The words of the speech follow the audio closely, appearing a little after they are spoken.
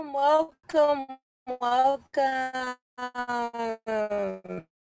welcome, welcome.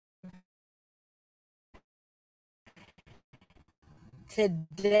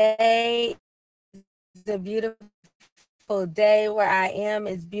 Today is a beautiful day where I am.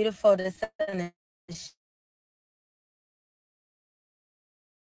 It's beautiful. The sun is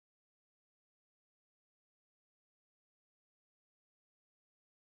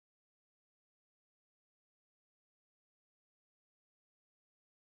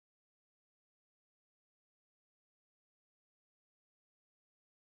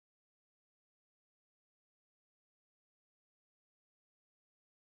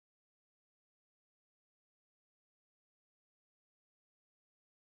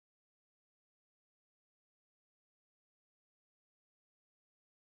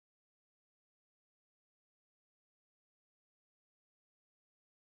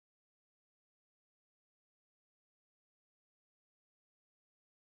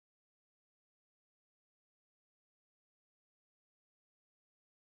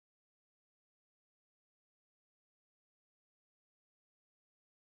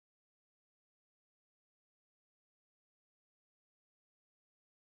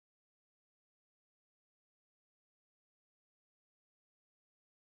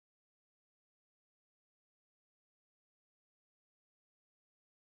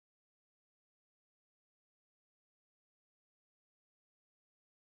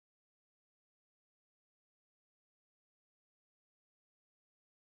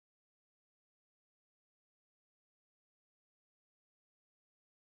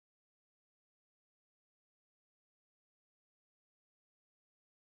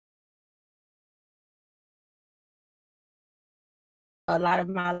a lot of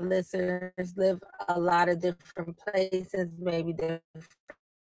my listeners live a lot of different places, maybe different.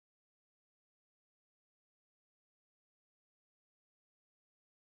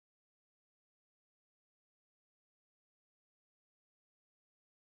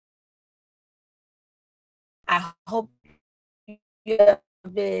 I hope you have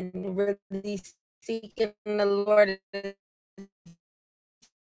been really seeking the Lord and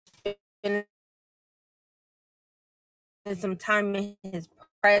spending some time in His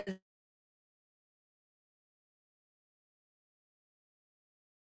presence.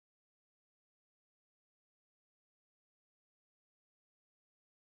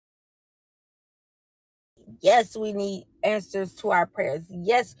 Yes, we need answers to our prayers.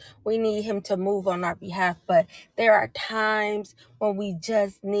 Yes, we need Him to move on our behalf, but there are times when we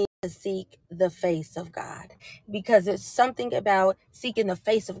just need to seek the face of God, because it's something about seeking the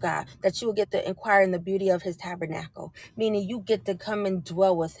face of God that you will get to inquire in the beauty of His tabernacle, meaning you get to come and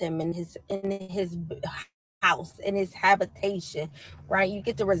dwell with Him in His house, in His habitation, right? You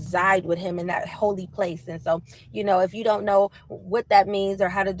get to reside with Him in that holy place. And so, if you don't know what that means or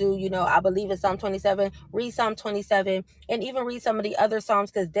how to do, I believe it's Psalm 27. Read Psalm 27 and even read some of the other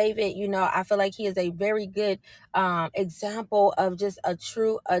Psalms, because David, I feel like he is a very good example of just a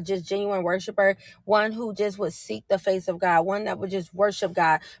true, just genuine worshiper, one who just would seek the face of God, one that would just worship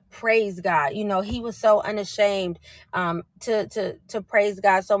God, praise God. He was so unashamed to praise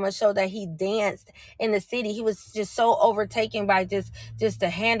God, so much so that he danced in the city. He was just so overtaken by just the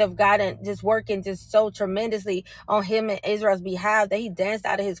hand of God and just working just so tremendously on him and Israel's behalf that he danced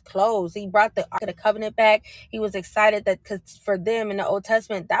out of his clothes. He brought the Ark of the Covenant back. He was excited that, because for them in the Old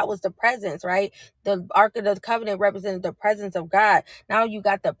Testament, that was the presence, right? The Ark of the Covenant represented the presence of God. Now you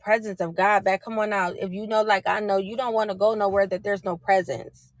got the presence of God back. Come on now. If you know, like I know, you don't want to go nowhere that there's no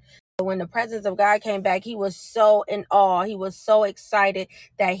presence. When the presence of God came back, he was so in awe. He was so excited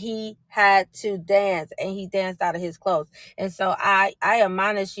that he had to dance, and he danced out of his clothes. And so I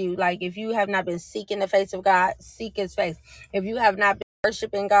admonish you, like, if you have not been seeking the face of God, seek his face. If you have not been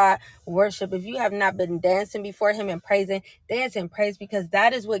worshiping God, worship. If you have not been dancing before him and praising, dance and praise, because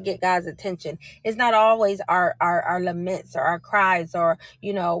that is what get God's attention. It's not always our laments or our cries, or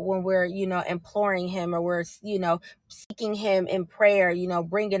when we're imploring him, or we're seeking him in prayer,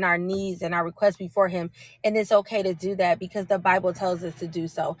 bringing our needs and our requests before him. And it's okay to do that, because the Bible tells us to do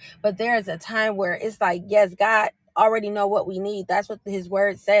so. But there is a time where it's like, yes, God already know what we need. That's what his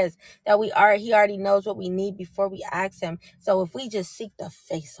word says, that he already knows what we need before we ask him. So if we just seek the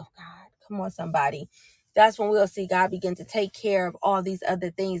face of God, come on somebody, that's when we'll see God begin to take care of all these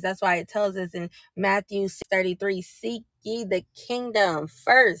other things. That's why it tells us in Matthew 6:33, seek ye the kingdom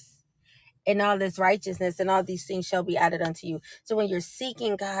first and all this righteousness and all these things shall be added unto you. So when you're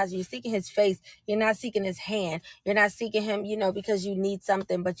seeking God, you're seeking his face. You're not seeking his hand. You're not seeking him, because you need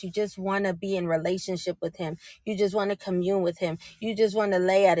something, but you just want to be in relationship with him. You just want to commune with him. You just want to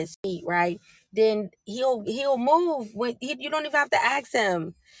lay at his feet, right? Then he'll move when you don't even have to ask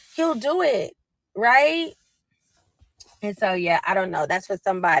him. He'll do it, right? And so, yeah, I don't know. That's for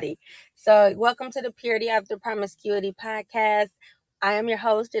somebody. So, welcome to the Purity After Promiscuity podcast. I am your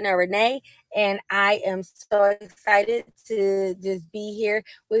host, Janelle Renee, and I am so excited to just be here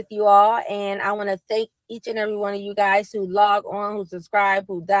with you all. And I want to thank each and every one of you guys who log on, who subscribe,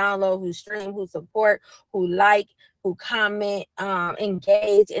 who download, who stream, who support, who like, who comment,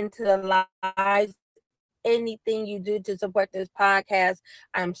 engage into the lives. Anything you do to support this podcast,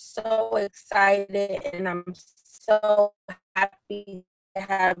 I'm so excited and I'm so happy to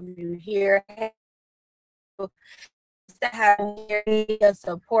have you here. To have you here,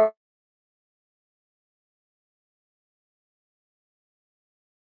 support.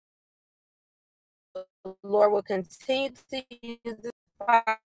 The Lord will continue to use this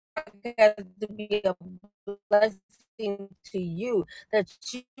podcast to be a blessing to you, that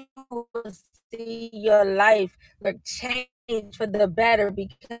you will see your life like change for the better,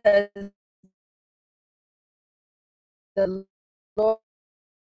 because the Lord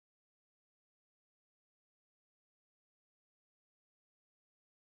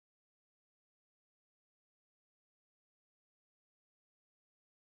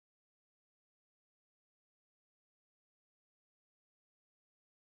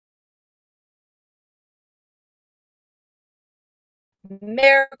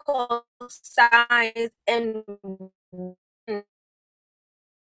miracles, signs, and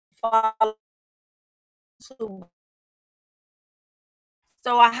follow.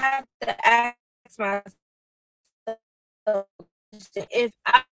 So I have to ask myself, if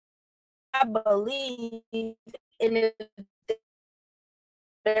I believe in it,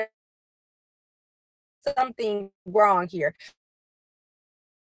 there's something wrong here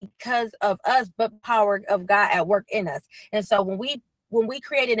because of us, but power of God at work in us. And so when we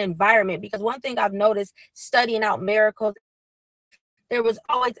create an environment, because one thing I've noticed studying out miracles, there was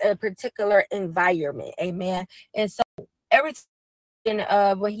always a particular environment. Amen. And so every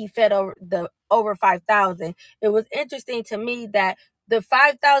when he fed over 5,000, it was interesting to me that the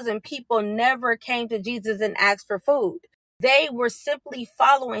 5,000 people never came to Jesus and asked for food. They were simply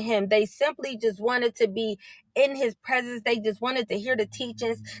following him. They simply just wanted to be in his presence. They just wanted to hear the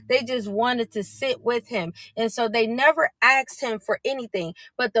teachings. They just wanted to sit with him. And so they never asked him for anything.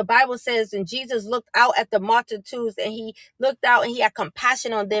 But the Bible says, and Jesus looked out at the multitudes, and he looked out and he had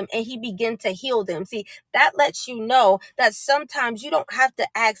compassion on them, and he began to heal them. See, that lets you know that sometimes you don't have to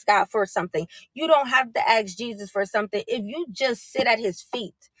ask God for something. You don't have to ask Jesus for something. If you just sit at his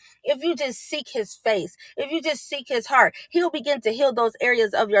feet, if you just seek his face, if you just seek his heart, he'll begin to heal those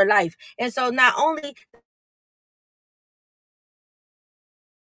areas of your life. And so not only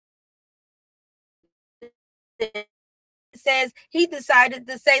says he decided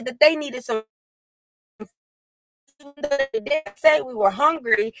to say that they needed some, they didn't say we were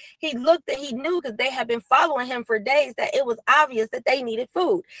hungry. He looked and he knew, because they had been following him for days, that it was obvious that they needed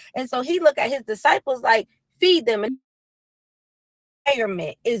food. And so he looked at his disciples like, feed them. And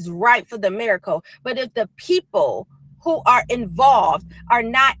environment is right for the miracle. But if the people who are involved are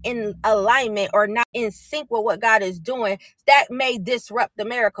not in alignment or not in sync with what God is doing, that may disrupt the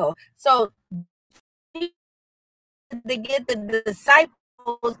miracle. So to get the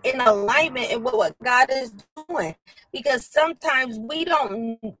disciples in alignment with what God is doing, because sometimes we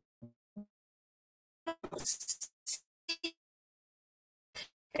don't see,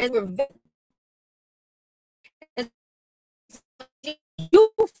 and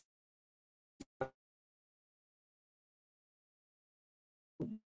you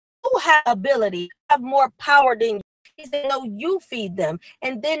have ability, have more power than you. He said, no, you feed them.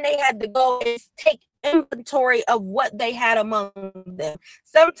 And then they had to go and take inventory of what they had among them.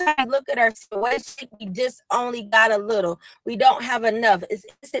 Sometimes look at our situation, we just only got a little. We don't have enough.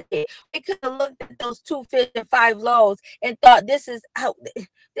 We could have looked at those 2 fish and 5 loaves and thought, this is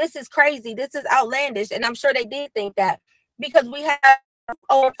crazy. This is outlandish. And I'm sure they did think that, because we have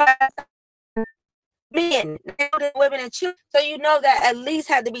over 5 men, women, and children. So you know that at least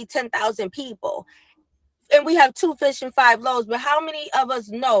had to be 10,000 people. And we have 2 fish and 5 loaves. But how many of us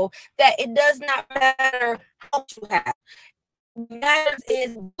know that it does not matter how much you have? What matters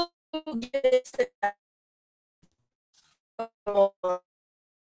is it don't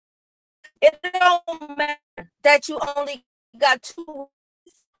matter that you only got two,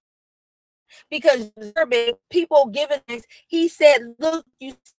 because people giving things. He said, look,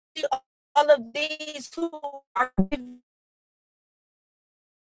 you see all of these who are,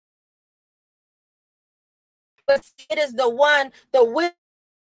 but it is the one, the wisdom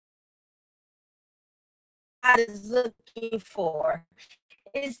God is looking for.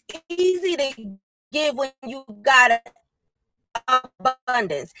 It's easy to give when you got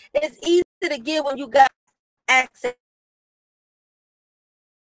abundance. It's easy to give when you got access.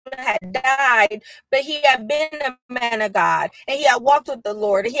 Had died, but he had been a man of God, and he had walked with the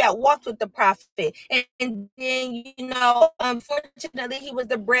Lord, and he had walked with the prophet. And then, unfortunately, he was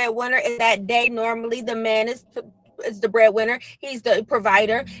the breadwinner in that day. Normally, the man is the breadwinner, he's the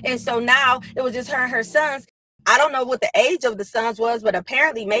provider. And so now it was just her and her sons. I don't know what the age of the sons was, but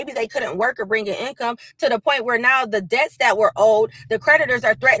apparently maybe they couldn't work or bring in income, to the point where now the debts that were owed, the creditors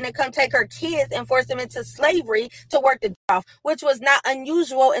are threatening to come take her kids and force them into slavery to work the off, which was not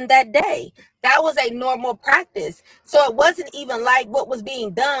unusual in that day. That was a normal practice. So it wasn't even like what was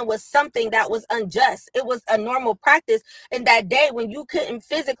being done was something that was unjust. It was a normal practice in that day when you couldn't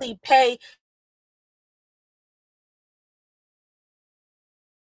physically pay.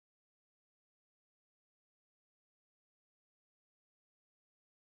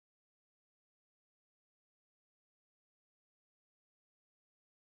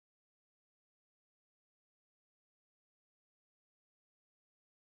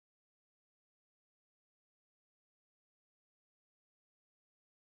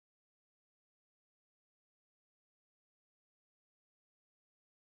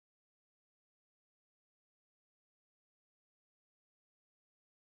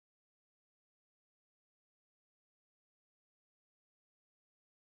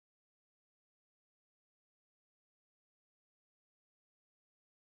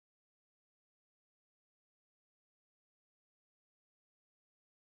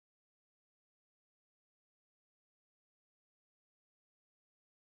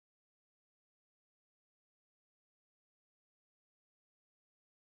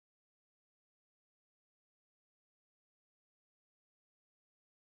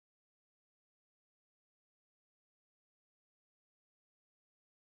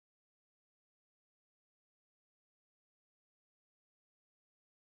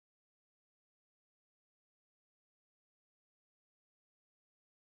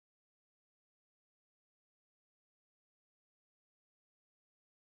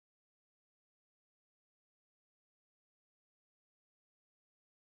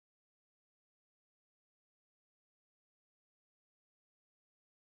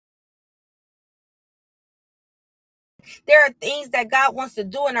 There are things that God wants to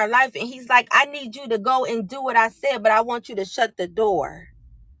do in our life, and he's like, I need you to go and do what I said, but I want you to shut the door.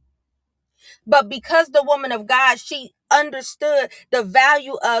 But because the woman of God, she understood the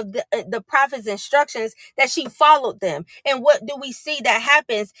value of the prophet's instructions, that she followed them. And what do we see that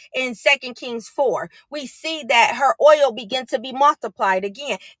happens in 2 Kings 4? We see that her oil began to be multiplied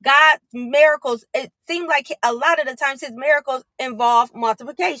again. God's miracles, it seemed like a lot of the times his miracles involve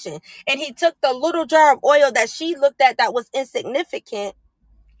multiplication. And he took the little jar of oil that she looked at that was insignificant,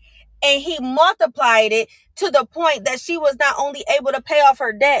 and he multiplied it to the point that she was not only able to pay off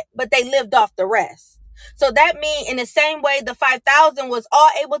her debt, but they lived off the rest. So that means in the same way, the 5,000 was all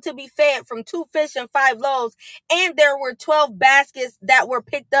able to be fed from 2 fish and 5 loaves. And there were 12 baskets that were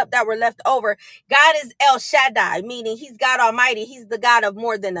picked up that were left over. God is El Shaddai, meaning he's God Almighty. He's the God of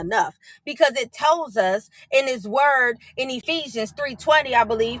more than enough, because it tells us in his word in Ephesians 3:20, I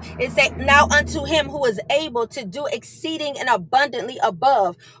believe, it says, now unto him who is able to do exceeding and abundantly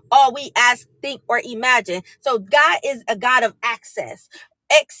above all we ask, think, or imagine. So God is a God of access,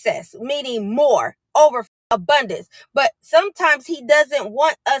 excess, meaning more, over abundance. But sometimes he doesn't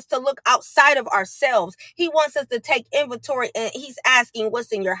want us to look outside of ourselves. He wants us to take inventory, and he's asking,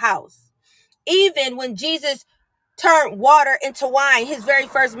 what's in your house? Even when Jesus turned water into wine, his very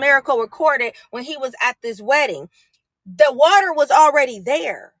first miracle recorded when he was at this wedding, the water was already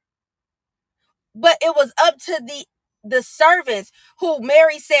there, but it was up to the servants, who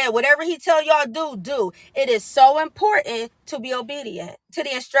Mary said, whatever he tell y'all do. It is so important to be obedient to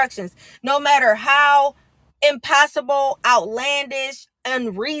the instructions, no matter how impossible, outlandish,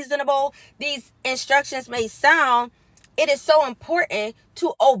 unreasonable these instructions may sound. It is so important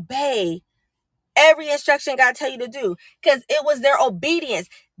to obey every instruction God tell you to do, because it was their obedience.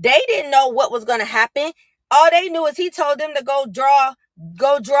 They didn't know what was going to happen. All they knew is he told them to go draw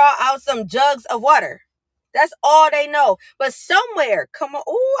out some jugs of water. That's all they know. But somewhere, come on,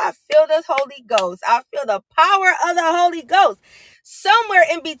 I feel the Holy Ghost. I feel the power of the Holy Ghost. Somewhere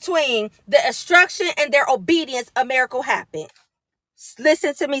in between the instruction and their obedience, a miracle happened.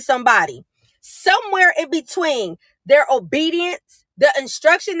 Listen to me, somebody. Somewhere in between their obedience, the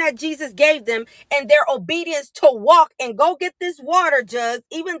instruction that Jesus gave them and their obedience to walk and go get this water jug,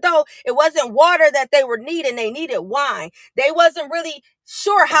 even though it wasn't water that they were needing, they needed wine. They wasn't really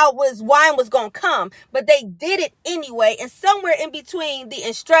sure how wine was going to come, but they did it anyway. And somewhere in between the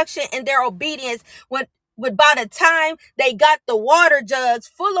instruction and their obedience, by the time they got the water jugs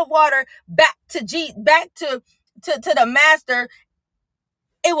full of water back to the master,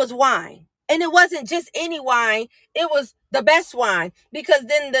 it was wine. And it wasn't just any wine, it was the best wine. Because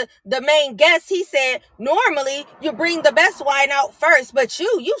then the main guest, he said, normally you bring the best wine out first, but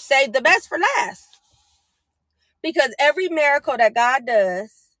you saved the best for last. Because every miracle that God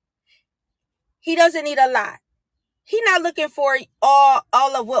does, he doesn't need a lot. He's not looking for all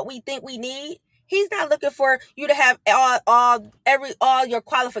of what we think we need. He's not looking for you to have all your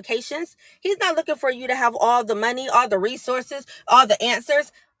qualifications. He's not looking for you to have all the money, all the resources, all the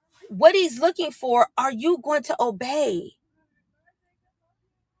answers. What he's looking for, are you going to obey?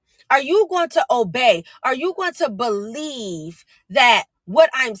 Are you going to obey? Are you going to believe that what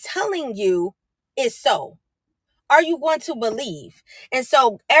I'm telling you is so? Are you going to believe? And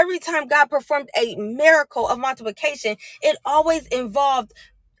so every time God performed a miracle of multiplication, it always involved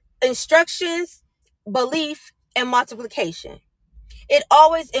instructions, belief, and multiplication. It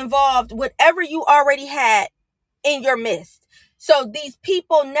always involved whatever you already had in your midst. So these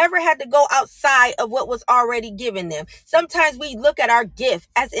people never had to go outside of what was already given them. Sometimes we look at our gift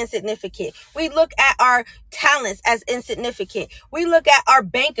as insignificant. We look at our talents as insignificant. We look at our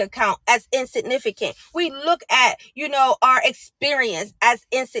bank account as insignificant. We look at, our experience as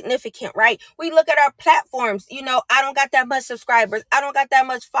insignificant, right? We look at our platforms. I don't got that much subscribers. I don't got that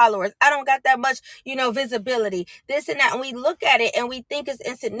much followers. I don't got that much, visibility, this and that. And we look at it and we think it's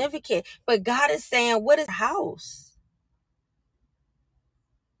insignificant. But God is saying, what is a house?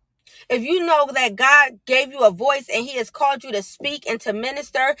 If you know that God gave you a voice and he has called you to speak and to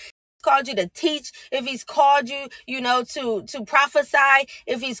minister, called you to teach, if he's called you, to prophesy,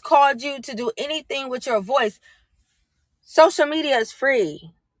 if he's called you to do anything with your voice, social media is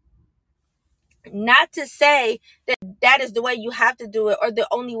free. Not to say that is the way you have to do it or the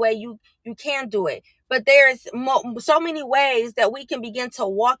only way you can do it. But there's so many ways that we can begin to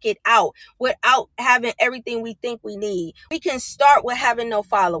walk it out without having everything we think we need. We can start with having no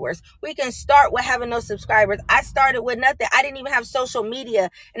followers. We can start with having no subscribers. I started with nothing. I didn't even have social media.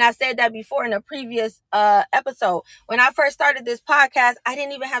 And I said that before in a previous episode. When I first started this podcast, I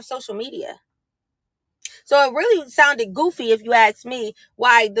didn't even have social media. So it really sounded goofy, if you ask me,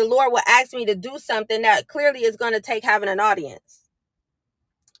 why the Lord would ask me to do something that clearly is going to take having an audience.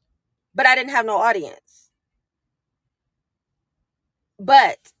 But I didn't have no audience.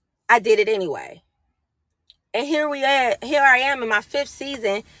 But I did it anyway. And here I am in my 5th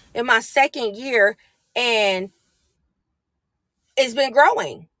season, in my 2nd year, and it's been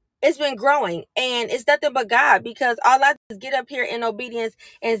growing. It's been growing, and it's nothing but God, because all I do is get up here in obedience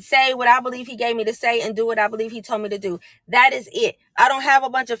and say what I believe he gave me to say and do what I believe he told me to do. That is it. I don't have a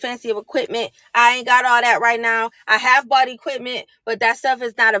bunch of fancy equipment. I ain't got all that right now. I have bought equipment, but that stuff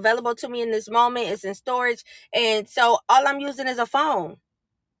is not available to me in this moment. It's in storage. And so all I'm using is a phone,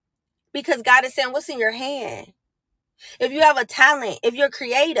 because God is saying, what's in your hand? If you have a talent, if you're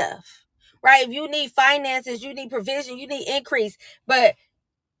creative, right? If you need finances, you need provision, you need increase, but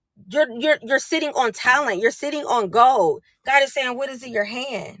you're sitting on talent, you're sitting on gold. God is saying, what is in your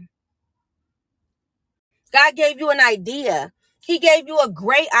hand? God gave you an idea. He gave you a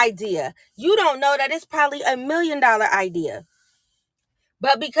great idea. You don't know that it's probably $1 million idea.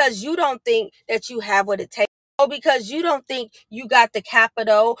 But because you don't think that you have what it takes, or because you don't think you got the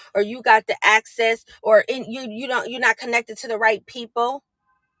capital or you got the access, or you're not connected to the right people,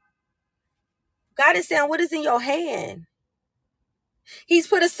 God is saying, what is in your hand? He's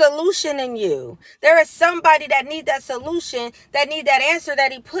put a solution in you. There is somebody that need that solution, that need that answer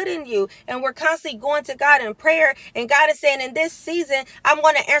that he put in you. And we're constantly going to God in prayer. And God is saying, in this season, I'm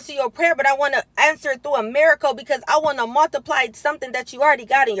going to answer your prayer, but I want to answer it through a miracle, because I want to multiply something that you already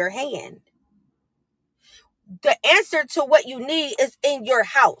got in your hand. The answer to what you need is in your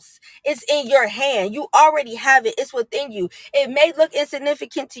house. It's in your hand. You already have it. It's within you. It may look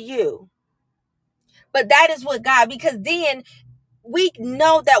insignificant to you, but that is what God, because then we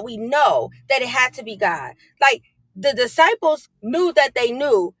know that it had to be God. Like the disciples knew that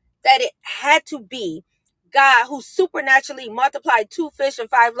it had to be God who supernaturally multiplied 2 fish and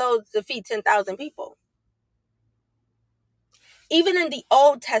 5 loaves to feed 10,000 people. Even in the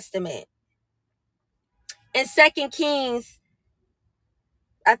Old Testament, in 2 Kings,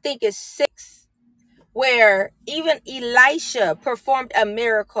 I think it's 6, where even Elisha performed a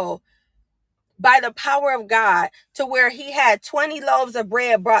miracle by the power of God to where he had 20 loaves of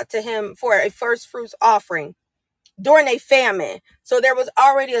bread brought to him for a first fruits offering during a famine. So there was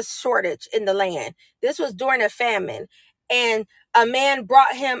already a shortage in the land. This was during a famine. And a man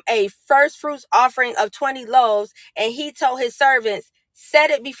brought him a first fruits offering of 20 loaves, and he told his servants, set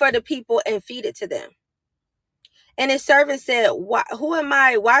it before the people and feed it to them. And his servant said, who am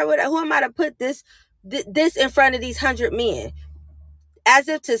I? Who am I to put this in front of these 100 men? As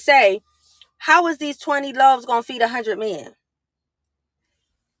if to say, how is these 20 loaves going to feed 100 men?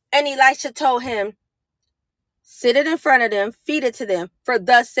 And Elisha told him, sit it in front of them, feed it to them, for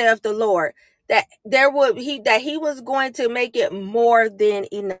thus saith the Lord, that he was going to make it more than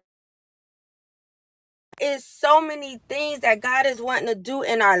enough. Is so many things that God is wanting to do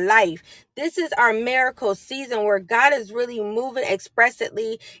in our life. This is our miracle season where God is really moving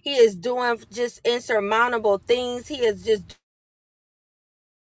expressively. He is doing just insurmountable things. He is just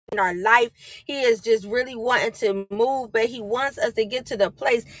in our life. He is just really wanting to move, but he wants us to get to the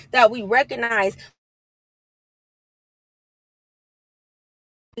place that we recognize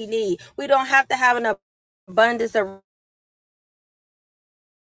we need. We don't have to have an abundance of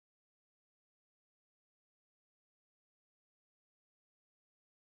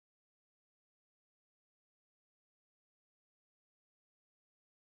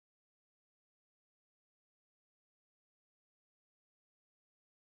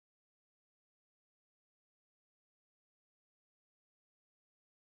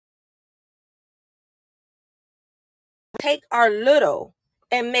take our little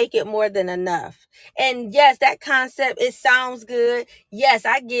and make it more than enough. And yes, that concept, it sounds good. Yes,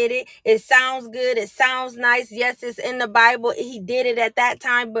 I get it. It sounds good. It sounds nice. Yes, it's in the Bible. He did it at that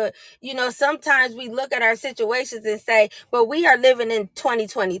time. But, sometimes we look at our situations and say, but we are living in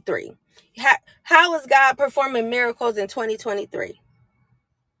 2023. How is God performing miracles in 2023?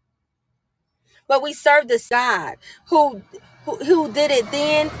 But we serve this God who did it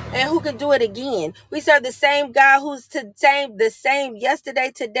then and who can do it again. We serve the same God who's the same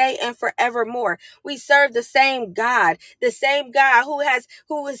yesterday, today, and forevermore. We serve the same God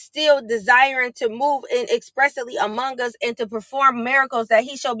who is still desiring to move and expressly among us and to perform miracles that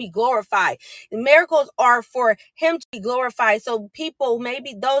he shall be glorified. Miracles are for him to be glorified. So people,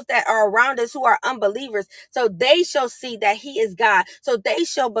 maybe those that are around us who are unbelievers, so they shall see that he is God. So they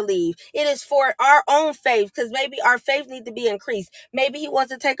shall believe. It is for our own faith, because maybe our faith needs to be increased. Maybe he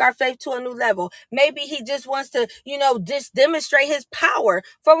wants to take our faith to a new level. Maybe he just wants to, just demonstrate his power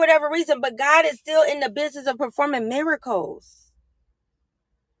for whatever reason. But God is still in the business of performing miracles.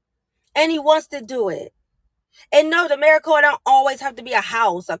 And he wants to do it. And no, the miracle don't always have to be a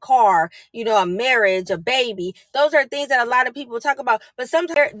house, a car, a marriage, a baby. Those are things that a lot of people talk about. But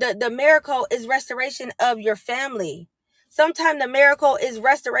sometimes the miracle is restoration of your family. Sometimes the miracle is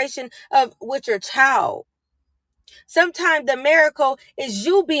restoration of with your child. Sometimes the miracle is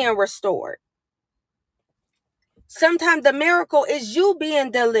you being restored. Sometimes the miracle is you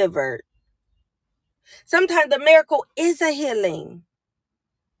being delivered. Sometimes the miracle is a healing.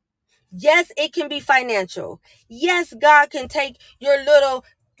 Yes, it can be financial. Yes, God can take your little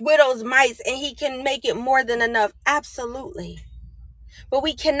widow's mites and he can make it more than enough. Absolutely. But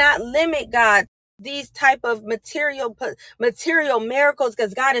we cannot limit God these type of material miracles,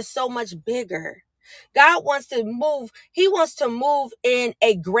 because God is so much bigger. God wants to move. He wants to move in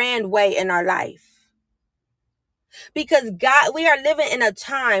a grand way in our life. Because we are living in a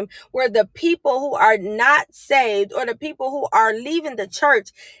time where the people who are not saved, or the people who are leaving the church,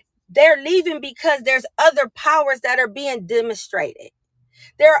 they're leaving because there's other powers that are being demonstrated.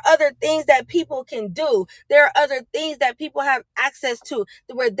 There are other things that people can do. There are other things that people have access to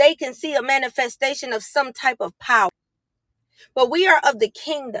where they can see a manifestation of some type of power. But we are of the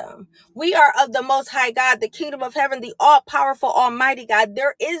kingdom. We are of the Most High God, the kingdom of heaven, the all-powerful, almighty God.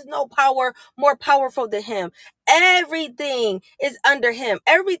 There is no power more powerful than him. Everything is under him.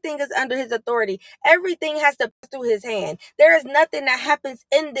 Everything is under his authority. Everything has to pass through his hand. There is nothing that happens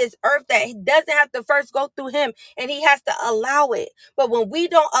in this earth that he doesn't have to first go through him, and he has to allow it. But when we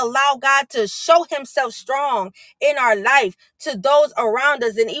don't allow God to show himself strong in our life to those around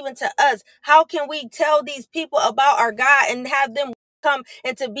us and even to us, how can we tell these people about our God and have them come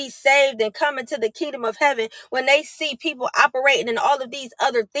and to be saved and come into the kingdom of heaven when they see people operating in all of these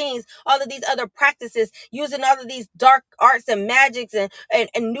other things, all of these other practices, using all of these dark arts and magics and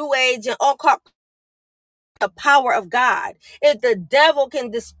new age and all called the power of God? If the devil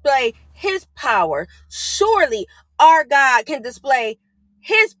can display his power, surely our God can display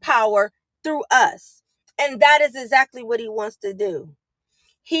his power through us. And that is exactly what he wants to do.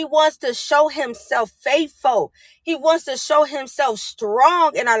 He wants to show himself faithful. He wants to show himself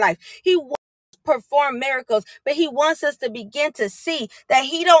strong in our life. He wants perform miracles, but he wants us to begin to see that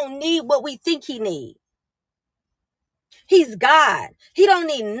he don't need what we think he needs. He's God. He don't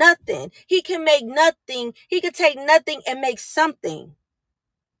need nothing. He can make nothing. He can take nothing and make something.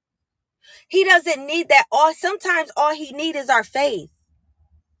 He doesn't need that. Sometimes all he needs is our faith.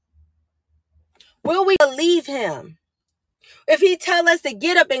 Will we believe him? If he tell us to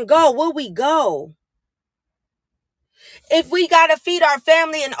get up and go, will we go? If we got to feed our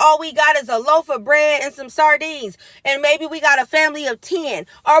family and all we got is a loaf of bread and some sardines, and maybe we got a family of 10,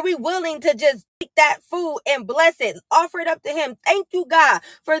 are we willing to just take that food and bless it, offer it up to him? Thank you, God,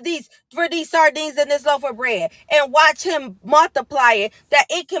 for these sardines and this loaf of bread, and watch him multiply it, that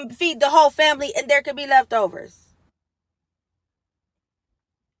it can feed the whole family and there can be leftovers.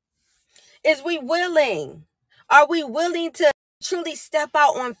 Is we willing? Are we willing to truly step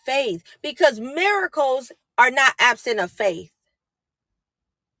out on faith? Because miracles are not absent of faith.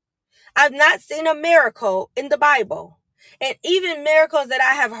 I've not seen a miracle in the Bible, and even miracles that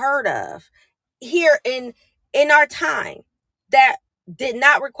I have heard of here in our time, that did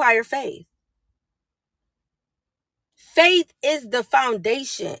not require faith. Faith is the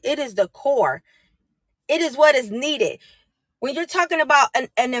foundation. It is the core. It is what is needed. When you're talking about an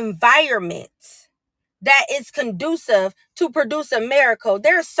environment that is conducive to produce a miracle,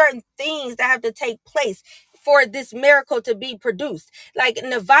 there are certain things that have to take place for this miracle to be produced. Like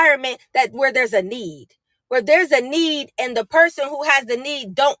an environment where there's a need. Where there's a need and the person who has the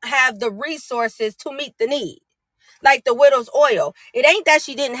need don't have the resources to meet the need. Like the widow's oil. It ain't that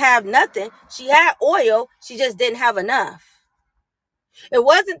she didn't have nothing. She had oil. She just didn't have enough. It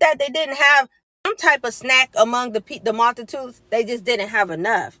wasn't that they didn't have some type of snack among the multitudes. They just didn't have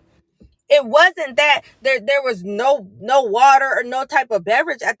enough. It wasn't that there was no water or no type of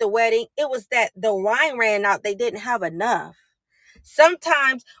beverage at the wedding. It was that the wine ran out. They didn't have enough.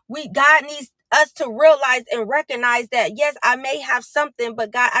 Sometimes God needs us to realize and recognize that, yes, I may have something,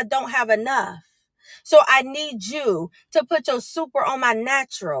 but God, I don't have enough. So I need you to put your super on my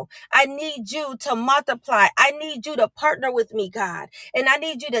natural. I need you to multiply. I need you to partner with me, God. And I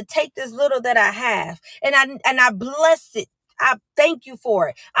need you to take this little that I have and I bless it. I thank you for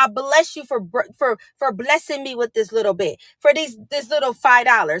it. I bless you for blessing me with this little bit, for this little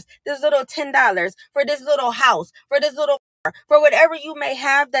 $5, this little $10, for this little house, for this little, for whatever you may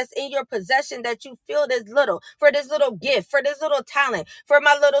have that's in your possession that you feel is little, for this little gift, for this little talent, for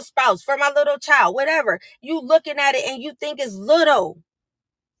my little spouse, for my little child, whatever. You looking at it and you think it's little,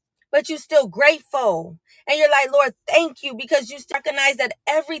 but you still grateful. And you're like, Lord, thank you, because you recognize that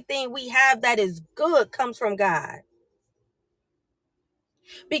everything we have that is good comes from God.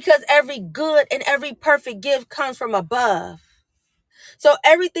 Because every good and every perfect gift comes from above. So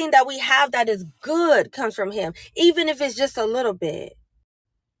everything that we have that is good comes from him, even if it's just a little bit.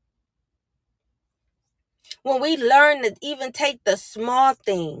 When we learn to even take the small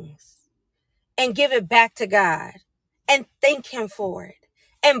things and give it back to God and thank him for it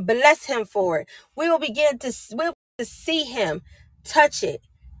and bless him for it, we'll begin to see him touch it,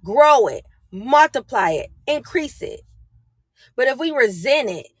 grow it, multiply it, increase it. But if we resent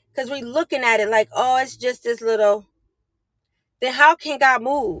it because we're looking at it like, oh, it's just this little, then how can God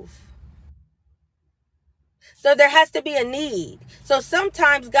move? So there has to be a need. So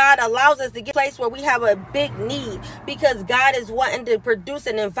sometimes God allows us to get to a place where we have a big need because God is wanting to produce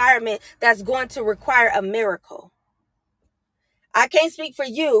an environment that's going to require a miracle. I can't speak for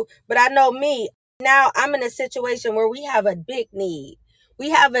you, but I know me. Now I'm in a situation where we have a big need. We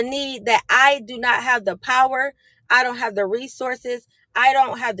have a need that I do not have the power. I don't have the resources. I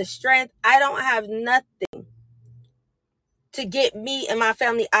don't have the strength. I don't have nothing to get me and my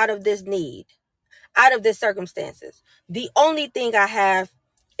family out of this need, out of this circumstances. The only thing I have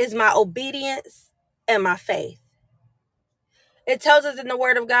is my obedience and my faith. It tells us in the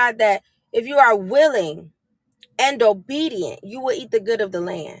word of God that if you are willing and obedient, you will eat the good of the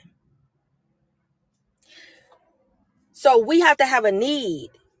land. So we have to have a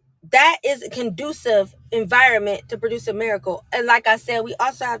need. That is a conducive environment to produce a miracle. And like I said, we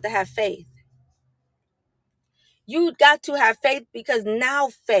also have to have faith. You got to have faith, because now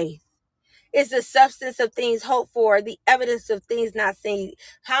faith is the substance of things hoped for, the evidence of things not seen.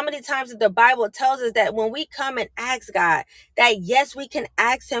 How many times the Bible tells us that when we come and ask God, that yes, we can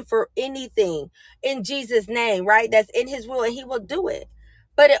ask him for anything in Jesus' name, right? That's in his will, and he will do it.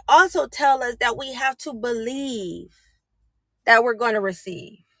 But it also tells us that we have to believe that we're going to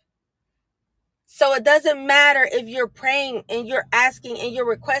receive. So it doesn't matter if you're praying and you're asking and you're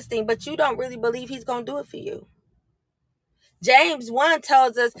requesting, but you don't really believe he's going to do it for you. James 1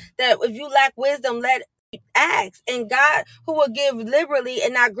 tells us that if you lack wisdom, let ask, and God who will give liberally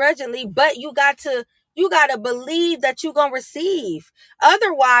and not grudgingly, but you got to believe that you're gonna receive.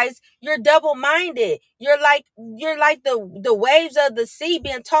 Otherwise, you're double-minded. You're like the waves of the sea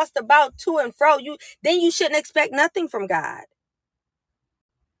being tossed about to and fro. You shouldn't expect nothing from God.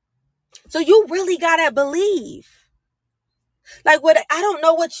 So you really gotta believe. Like, what I don't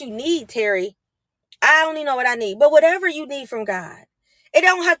know what you need, Terry. I only know what I need. But whatever you need from God, it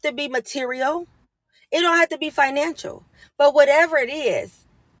don't have to be material. It don't have to be financial. But whatever it is,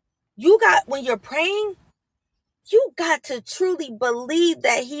 when you're praying, you got to truly believe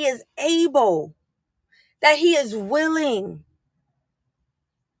that He is able, that He is willing,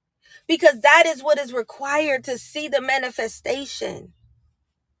 because that is what is required to see the manifestation.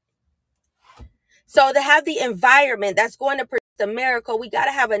 So to have the environment that's going to produce a miracle, we got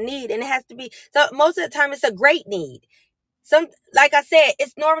to have a need, and it has to be, so most of the time it's a great need. Like I said,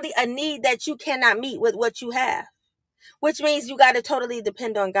 it's normally a need that you cannot meet with what you have, which means you got to totally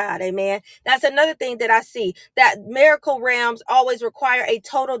depend on God. Amen. That's another thing that I see, that miracle realms always require a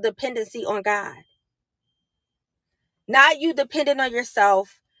total dependency on God. Not you dependent on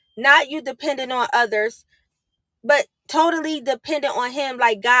yourself, not you dependent on others, but totally dependent on Him.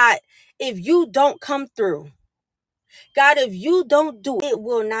 Like, God, if you don't come through, God, if you don't do it, it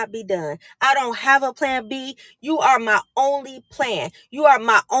will not be done. I don't have a plan B. You are my only plan. You are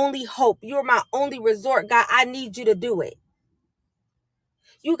my only hope. You are my only resort. God, I need you to do it.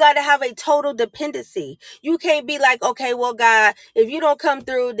 You got to have a total dependency. You can't be like, okay, well, God, if you don't come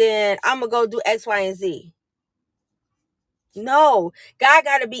through, then I'm going to go do X, Y, and Z. No, God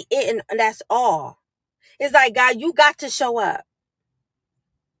got to be it, and that's all. It's like, God, you got to show up.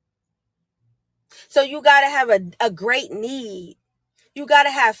 So you got to have a great need. You got to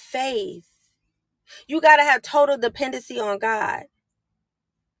have faith. You got to have total dependency on God.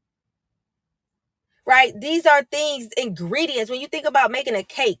 Right? These are things, ingredients. When you think about making a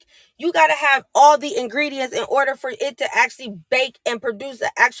cake, you got to have all the ingredients in order for it to actually bake and produce an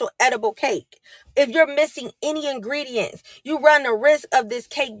actual edible cake. If you're missing any ingredients, you run the risk of this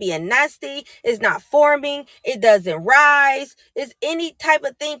cake being nasty. It's not forming. It doesn't rise. It's any type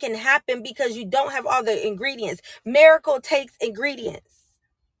of thing can happen because you don't have all the ingredients. Miracle takes ingredients.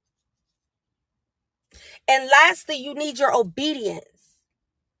 And lastly, you need your obedience.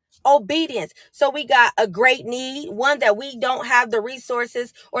 Obedience. So we got a great need, one that we don't have the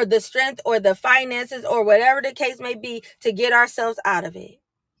resources or the strength or the finances or whatever the case may be to get ourselves out of it.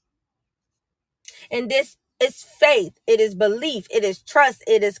 And this is faith. It is belief. It is trust.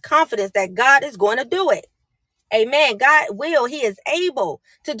 It is confidence that God is going to do it. Amen. God will. He is able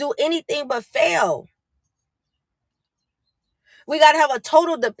to do anything but fail. We got to have a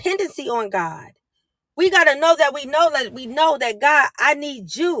total dependency on God. We got to know that we know that God, I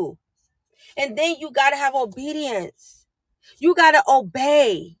need you. And then you got to have obedience. You got to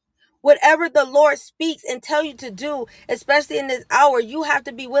obey. Whatever the Lord speaks and tell you to do, especially in this hour, you have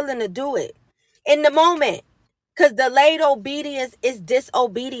to be willing to do it in the moment. Because delayed obedience is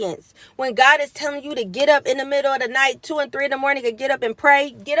disobedience. When God is telling you to get up in the middle of the night, 2 and 3 in the morning, and get up and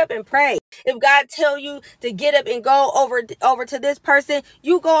pray, get up and pray. If God tell you to get up and go over to this person,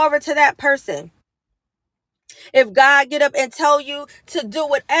 you go over to that person. If God get up and tell you to do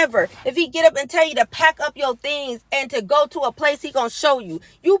whatever, if He get up and tell you to pack up your things and to go to a place, He gonna show you.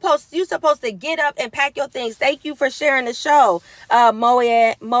 You supposed to get up and pack your things. Thank you for sharing the show,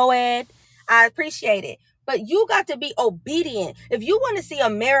 Moed. I appreciate it. But you got to be obedient. If you want to see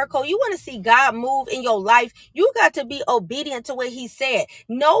a miracle, you want to see God move in your life, you got to be obedient to what He said.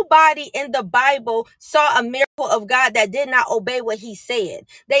 Nobody in the Bible saw a miracle of God that did not obey what He said.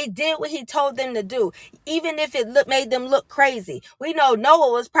 They did what He told them to do, even if it made them look crazy. We know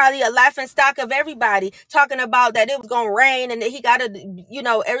Noah was probably a laughing stock of everybody, talking about that it was going to rain and that he got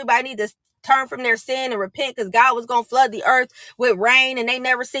to, everybody need to turn from their sin and repent because God was going to flood the earth with rain, and they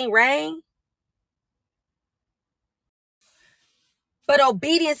never seen rain. But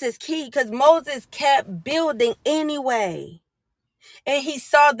obedience is key, because Moses kept building anyway. And he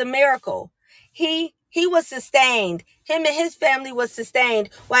saw the miracle. He was sustained. Him and his family was sustained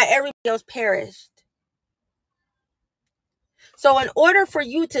while everybody else perished. So in order for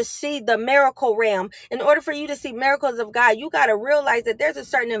you to see the miracle realm, in order for you to see miracles of God, you got to realize that there's a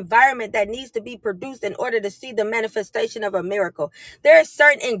certain environment that needs to be produced in order to see the manifestation of a miracle. There are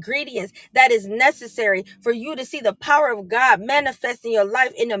certain ingredients that is necessary for you to see the power of God manifest in your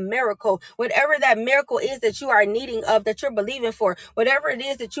life in a miracle. Whatever that miracle is that you are needing of, that you're believing for, whatever it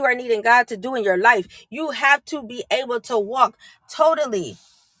is that you are needing God to do in your life, you have to be able to walk totally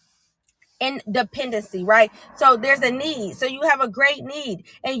in dependency, right? So there's a need. So you have a great need,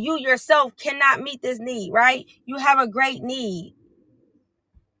 and you yourself cannot meet this need, right? You have a great need.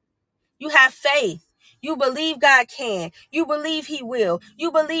 You have faith. You believe God can. You believe He will.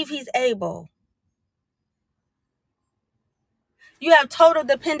 You believe He's able. You have total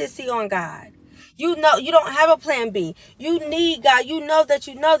dependency on God. You know you don't have a plan B. You need God. You know that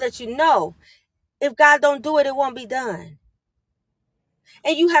you know that you know. If God don't do it, it won't be done.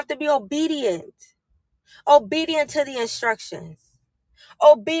 And you have to be obedient. Obedient to the instructions.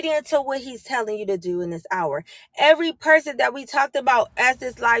 Obedient to what He's telling you to do in this hour. Every person that we talked about as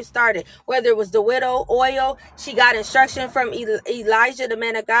this life started, whether it was the widow, oil, she got instruction from Elijah, the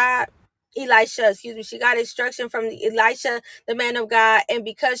man of God. Elisha, excuse me. She got instruction from Elisha, the man of God. And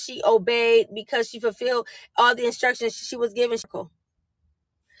because she obeyed, because she fulfilled all the instructions she was given,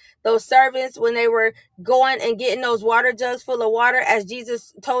 those servants, when they were going and getting those water jugs full of water, as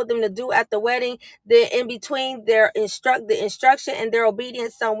Jesus told them to do at the wedding, then in between the instruction and their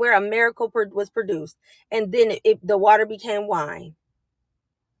obedience, somewhere a miracle was produced, and then the water became wine.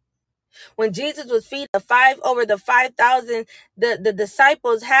 When Jesus was feeding the 5,000, the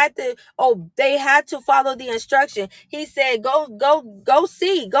disciples had to they had to follow the instruction. He said, go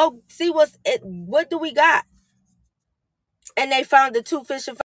see what do we got? And they found the 2 fish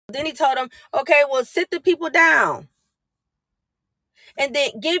and 5. Then he told them, okay, well, sit the people down. And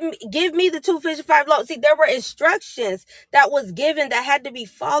then give me the 2 fish and 5 loaves. See, there were instructions that was given that had to be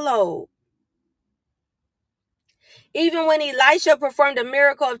followed. Even when Elisha performed a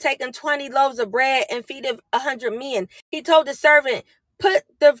miracle of taking 20 loaves of bread and feeding 100 men, he told the servant, put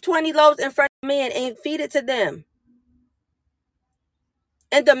the 20 loaves in front of men and feed it to them.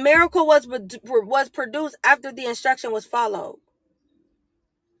 And the miracle was produced after the instruction was followed.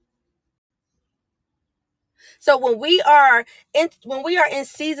 So when we are in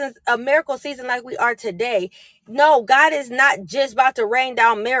seasons, a miracle season like we are today, no, God is not just about to rain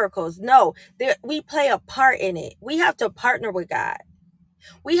down miracles. No, we play a part in it. We have to partner with God.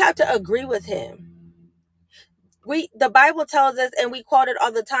 We have to agree with Him. The Bible tells us, and we quote it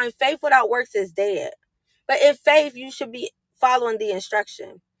all the time, faith without works is dead. But in faith, you should be following the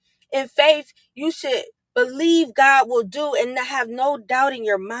instruction. In faith, you should believe God will do and have no doubt in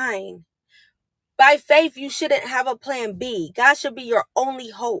your mind. By faith, you shouldn't have a plan B. God should be your only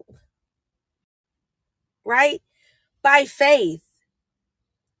hope. Right? By faith.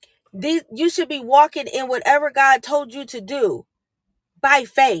 You should be walking in whatever God told you to do. By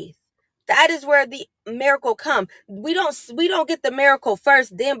faith. That is where the miracle comes. We don't get the miracle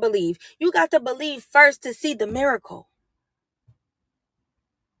first, then believe. You got to believe first to see the miracle.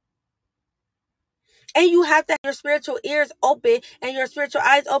 And you have to have your spiritual ears open and your spiritual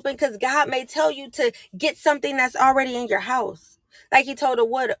eyes open, because God may tell you to get something that's already in your house. Like he told the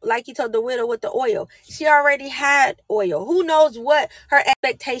widow with the oil. She already had oil. Who knows what her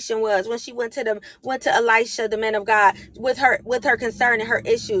expectation was when she went to Elisha, the man of God, with her concern and her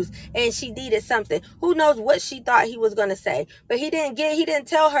issues, and she needed something. Who knows what she thought he was going to say? But he didn't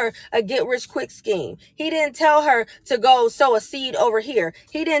tell her a get rich quick scheme. He didn't tell her to go sow a seed over here.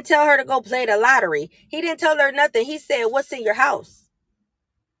 He didn't tell her to go play the lottery. He didn't tell her nothing. He said, "What's in your house?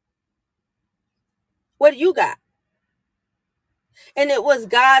 What do you got?" And it was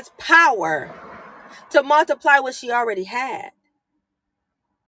God's power to multiply what she already had.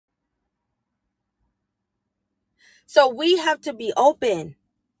 So we have to be open.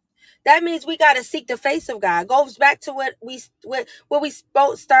 That means we got to seek the face of God. Goes back to what we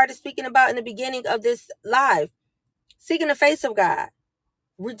started speaking about in the beginning of this live. Seeking the face of God.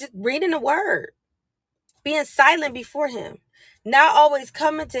 We're just reading the word. Being silent before Him. Not always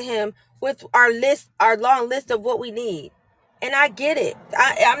coming to Him with our long list of what we need. And I get it.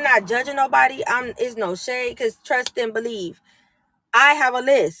 I'm not judging nobody. It's no shade, because trust and believe. I have a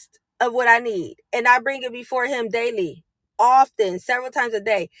list of what I need, and I bring it before Him daily, often, several times a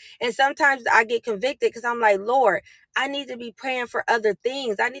day. And sometimes I get convicted because I'm like, Lord, I need to be praying for other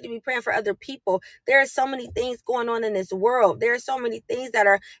things. I need to be praying for other people. There are so many things going on in this world. There are so many things that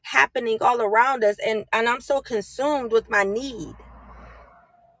are happening all around us, and I'm so consumed with my need.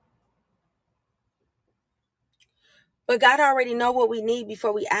 But God already know what we need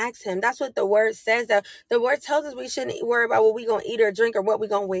before we ask Him. That's what the word says. That the word tells us we shouldn't worry about what we're going to eat or drink or what we're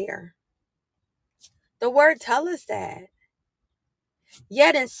going to wear. The word tells us that.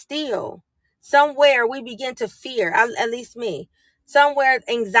 Yet and still, somewhere we begin to fear, at least me. Somewhere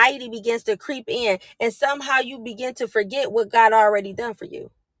anxiety begins to creep in, and somehow you begin to forget what God already done for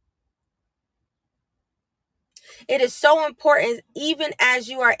you. It is so important, even as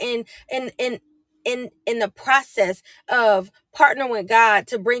you are in the process of partnering with God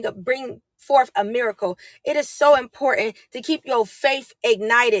to bring forth a miracle, it is so important to keep your faith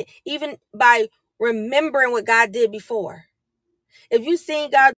ignited, even by remembering what God did before. If you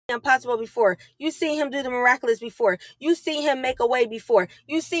seen God do the impossible before, you seen him do the miraculous before, you seen him make a way before,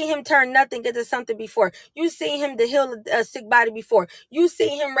 you seen him turn nothing into something before, you seen him to heal a sick body before, you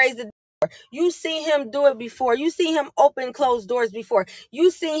seen him raise the, you see him do it before, you see him open closed doors before,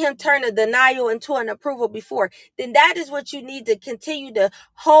 you see him turn a denial into an approval before, then that is what you need to continue to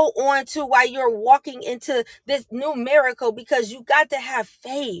hold on to while you're walking into this new miracle, because you got to have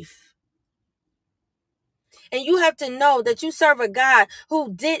faith. And you have to know that you serve a God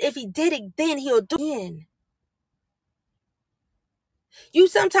who did, if he did it then, he'll do it again. You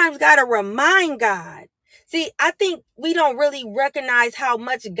sometimes got to remind God. See, I think we don't really recognize how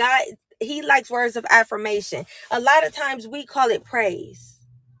much God, he likes words of affirmation. A lot of times we call it praise.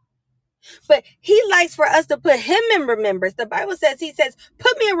 But he likes for us to put him in remembrance. The Bible says, he says,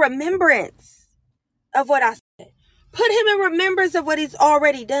 put me in remembrance of what I said. Put him in remembrance of what he's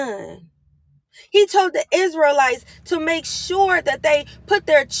already done. He told the Israelites to make sure that they put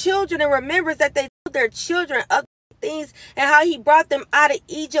their children in remembrance, that they told their children other things, and how he brought them out of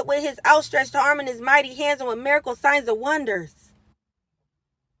Egypt with his outstretched arm and his mighty hands and with miracle signs and wonders.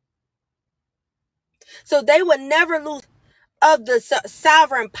 So they would never lose of the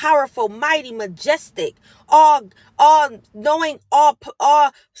sovereign, powerful, mighty, majestic, all knowing,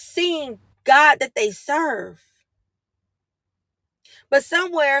 all seeing God that they serve. But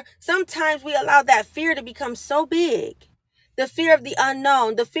sometimes we allow that fear to become so big. The fear of the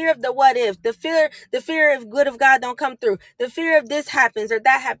unknown, the fear of the what if, the fear if good of God don't come through, the fear of this happens or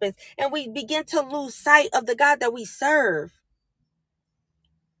that happens. And we begin to lose sight of the God that we serve.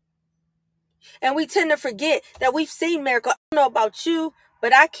 And we tend to forget that we've seen miracles. I don't know about you,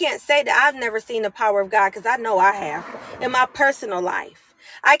 but I can't say that I've never seen the power of God, because I know I have in my personal life.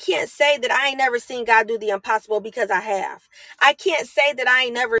 I can't say that I ain't never seen God do the impossible, because I have. I can't say that I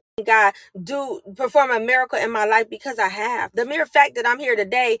ain't never seen God perform a miracle in my life, because I have. The mere fact that I'm here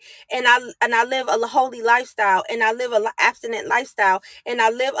today and I live a holy lifestyle, and I live an abstinent lifestyle, and I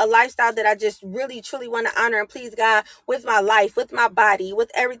live a lifestyle that I just really truly want to honor and please God with my life, with my body,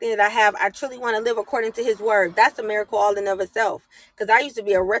 with everything that I have. I truly want to live according to his word. That's a miracle all in of itself, because I used to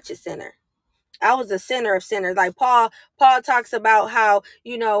be a wretched sinner. I was a sinner of sinners. Like Paul talks about how,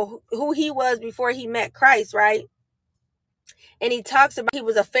 who he was before he met Christ, right? And he talks about he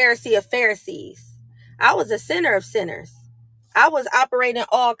was a Pharisee of Pharisees. I was a sinner of sinners. I was operating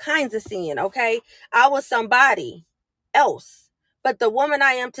all kinds of sin, okay? I was somebody else. But the woman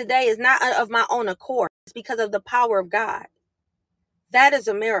I am today is not of my own accord. It's because of the power of God. That is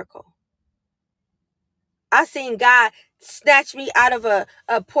a miracle. I seen God snatch me out of a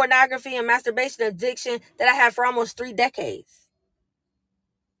pornography and masturbation addiction that I had for almost 3 decades.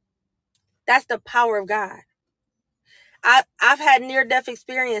 That's the power of God. I've had near-death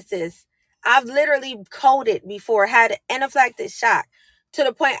experiences. I've literally coded before, had an anaphylactic shock to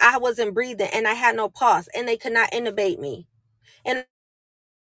the point I wasn't breathing and I had no pulse and they could not intubate me. And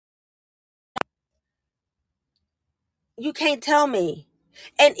you can't tell me.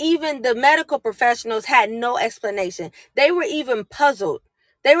 And even the medical professionals had no explanation. They were even puzzled.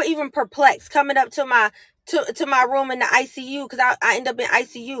 They were even perplexed coming up to my room in the ICU, because I ended up in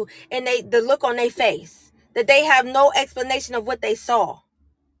ICU, and the look on their face that they have no explanation of what they saw.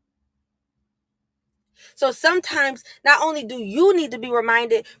 So sometimes not only do you need to be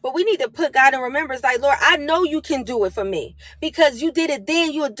reminded, but we need to put God in remembrance. Like, Lord, I know you can do it for me, because you did it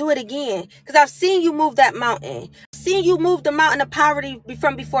then, you will do it again. Because I've seen you move that mountain. I've seen you move the mountain of poverty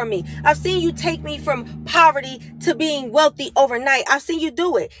from before me. I've seen you take me from poverty to being wealthy overnight. I've seen you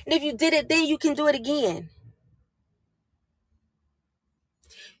do it. And if you did it then, you can do it again.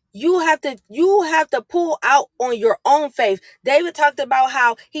 You have to pull out on your own faith. David talked about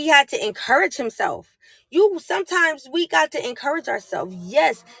how he had to encourage himself. Sometimes we got to encourage ourselves.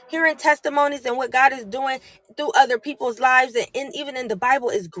 Yes, hearing testimonies and what God is doing through other people's lives and even in the Bible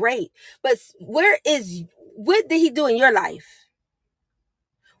is great. But what did he do in your life?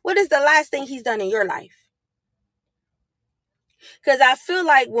 What is the last thing he's done in your life? Because I feel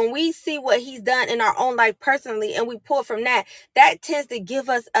like when we see what he's done in our own life personally and we pull from that, that tends to give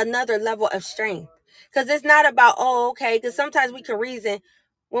us another level of strength. Because it's not about, oh, okay, because sometimes we can reason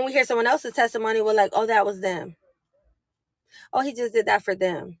when we hear someone else's testimony, we're like, oh, that was them. Oh, he just did that for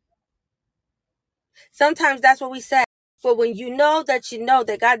them. Sometimes that's what we say. But when you know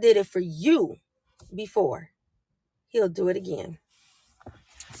that God did it for you before, he'll do it again.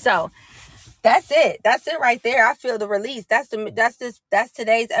 So That's it. That's it right there. I feel the release. That's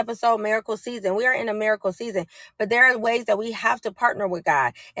today's episode, miracle season. We are in a miracle season, but there are ways that we have to partner with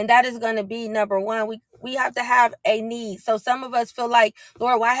God. And that is going to be number one. We have to have a need. So some of us feel like,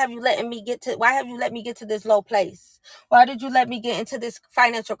 Lord, why have you let me get to this low place? Why did you let me get into this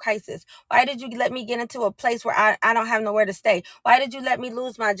financial crisis? Why did you let me get into a place where I don't have nowhere to stay? Why did you let me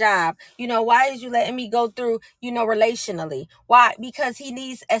lose my job? Why did you letting me go through, relationally? Why? Because he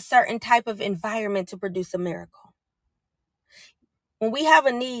needs a certain type of environment to produce a miracle. When we have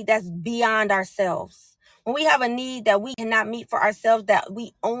a need that's beyond ourselves, when we have a need that we cannot meet for ourselves, that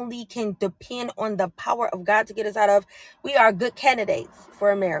we only can depend on the power of God to get us out of, we are good candidates for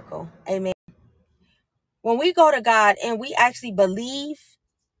a miracle. Amen. When we go to God and we actually believe,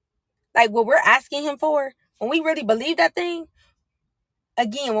 like what we're asking him for, when we really believe that thing,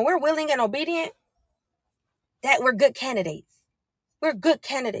 again, when we're willing and obedient, that we're good candidates. We're good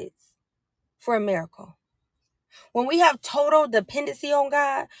candidates for a miracle. When we have total dependency on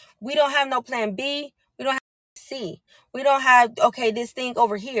God, we don't have no plan B. We don't have C. We don't have, okay, this thing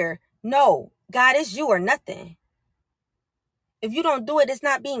over here. No, God, it's you or nothing. If you don't do it, it's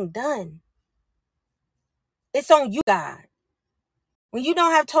not being done. It's on you, God. When you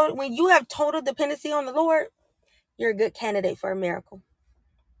have total dependency on the Lord, you're a good candidate for a miracle.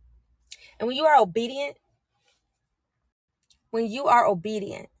 And when you are obedient, when you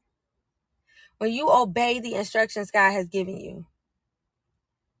obey the instructions God has given you,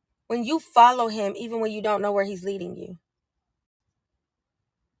 when you follow him, even when you don't know where he's leading you,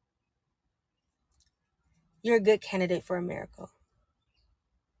 you're a good candidate for a miracle.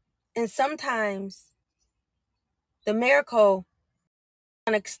 And sometimes the miracle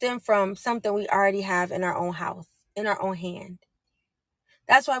can stem from something we already have in our own house, in our own hand.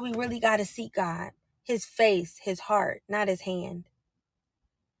 That's why we really got to seek God, his face, his heart, not his hand.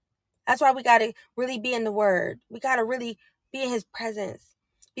 That's why we got to really be in the word. We got to really be in his presence,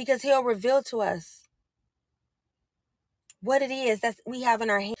 because he'll reveal to us what it is that we have in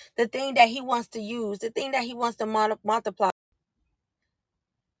our hand, the thing that he wants to use, the thing that he wants to multiply,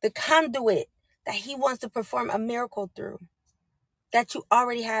 the conduit that he wants to perform a miracle through, that you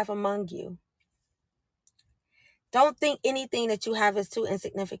already have among you. Don't think anything that you have is too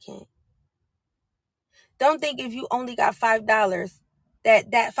insignificant. Don't think if you only got $5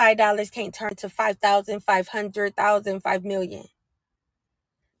 that $5 can't turn to 5,000, 500,000, 5 million.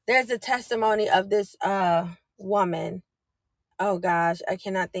 There's a testimony of this woman. Oh gosh, I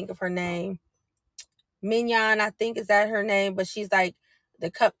cannot think of her name. Mignon, I think, is that her name, but she's like the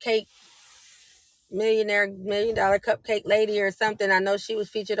cupcake $1 million cupcake lady or something. I know she was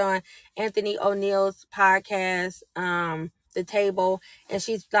featured on Anthony O'Neill's podcast, The Table, and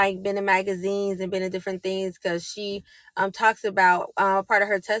she's like been in magazines and been in different things, because she talks about part of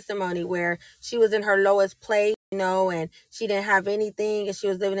her testimony where she was in her lowest place, and she didn't have anything, and she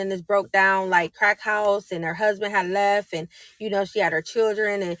was living in this broke down like crack house, and her husband had left, and she had her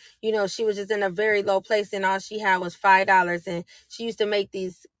children, and she was just in a very low place, and all she had was $5, and she used to make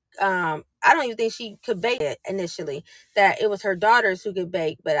these I don't even think she could bake it initially, that it was her daughters who could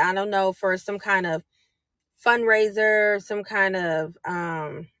bake, but I don't know, for some kind of fundraiser, some kind of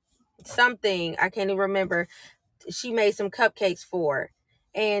something, I can't even remember, she made some cupcakes for.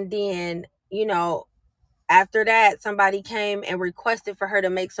 And then after that, somebody came and requested for her to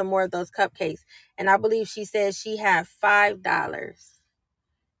make some more of those cupcakes, and I believe she said she had $5,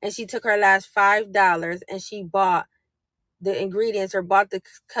 and she took her last $5 and she bought the ingredients, or bought the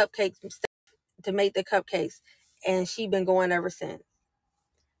cupcakes to make the cupcakes, and she been going ever since.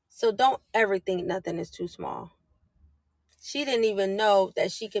 So don't ever think nothing is too small. She didn't even know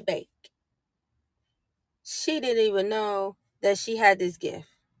that she could bake. She didn't even know that she had this gift.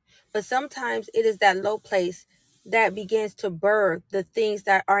 But sometimes it is that low place that begins to birth the things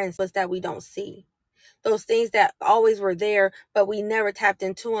that are in us that we don't see. Those things that always were there, but we never tapped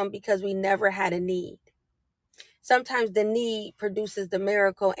into them because we never had a need. Sometimes the need produces the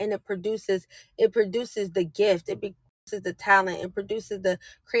miracle, and it produces the gift, it produces the talent, it produces the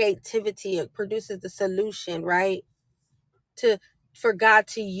creativity, it produces the solution, right? For God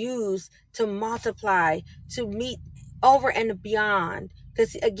to use, to multiply, to meet over and beyond.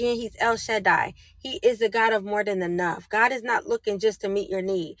 Because again, he's El Shaddai. He is the God of more than enough. God is not looking just to meet your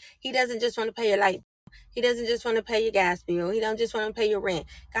need. He doesn't just want to pay your light. He doesn't just want to pay your gas bill. He don't just want to pay your rent.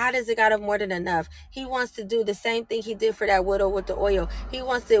 God is a God of more than enough. He wants to do the same thing he did for that widow with the oil. He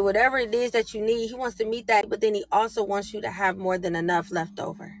wants to, whatever it is that you need, he wants to meet that, but then he also wants you to have more than enough left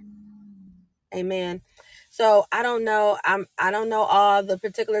over. Amen. So I don't know. I don't know all the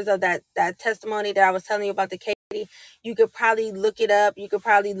particulars of that testimony that I was telling you about, the case. You could probably look it up. You could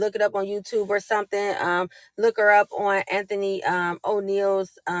probably look it up on YouTube or something. Look her up on Anthony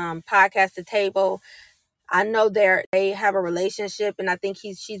O'Neill's podcast, The Table. I know they have a relationship, and I think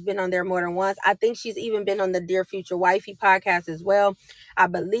she's been on there more than once. I think she's even been on the Dear Future Wifey podcast as well. I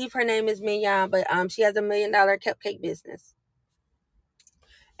believe her name is Mignon, but she has $1 million cupcake business.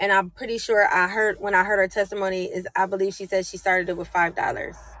 And I'm pretty sure when I heard her testimony is I believe she said she started it with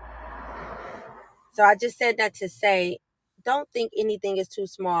 $5. So I just said that to say, don't think anything is too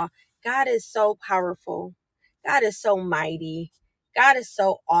small. God is so powerful. God is so mighty. God is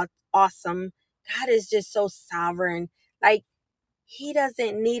so awesome. God is just so sovereign. Like, he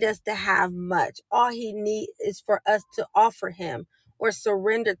doesn't need us to have much. All he needs is for us to offer him or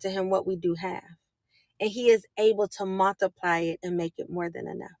surrender to him what we do have. And he is able to multiply it and make it more than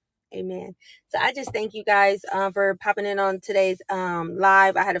enough. Amen. So I just thank you guys for popping in on today's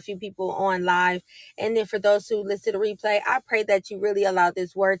live. I had a few people on live. And then for those who listen to the replay, I pray that you really allow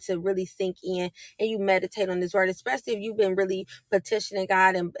this word to really sink in and you meditate on this word, especially if you've been really petitioning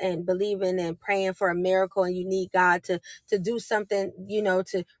God and believing and praying for a miracle and you need God to do something,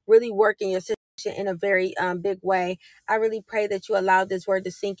 to really work in your situation in a very big way. I really pray that you allow this word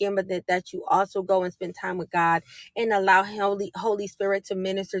to sink in, but that you also go and spend time with God and allow Holy Spirit to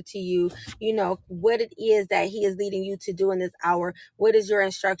minister to you, what it is that he is leading you to do in this hour. What is your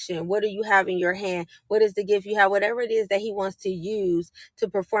instruction? What do you have in your hand? What is the gift you have? Whatever it is that he wants to use to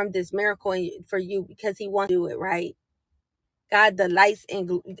perform this miracle for you, because he wants to do it right. God delights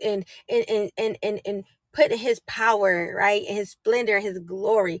in putting his power, right, and his splendor, his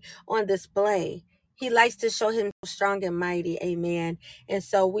glory on display. He likes to show him strong and mighty. Amen. And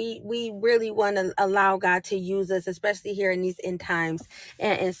so we really want to allow God to use us, especially here in these end times.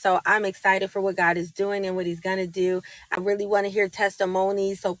 And so I'm excited for what God is doing and what he's going to do. I really want to hear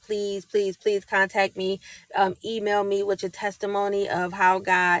testimonies. So please, please, please contact me. Email me with your testimony of how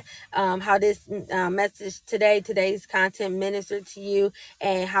God, how this message today's content ministered to you,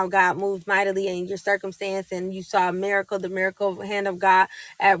 and how God moved mightily in your circumstance and you saw a miracle, the miracle hand of God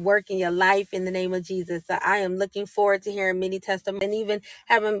at work in your life in the name of Jesus. So I am looking forward to hearing many testimonies and even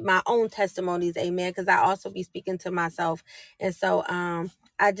having my own testimonies. Amen. Because I also be speaking to myself. And so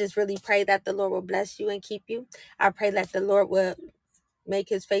I just really pray that the Lord will bless you and keep you. I pray that the Lord will make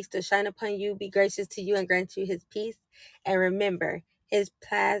his face to shine upon you, be gracious to you, and grant you his peace. And remember,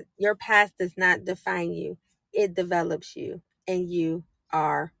 your past does not define you. It develops you, and you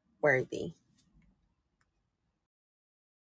are worthy.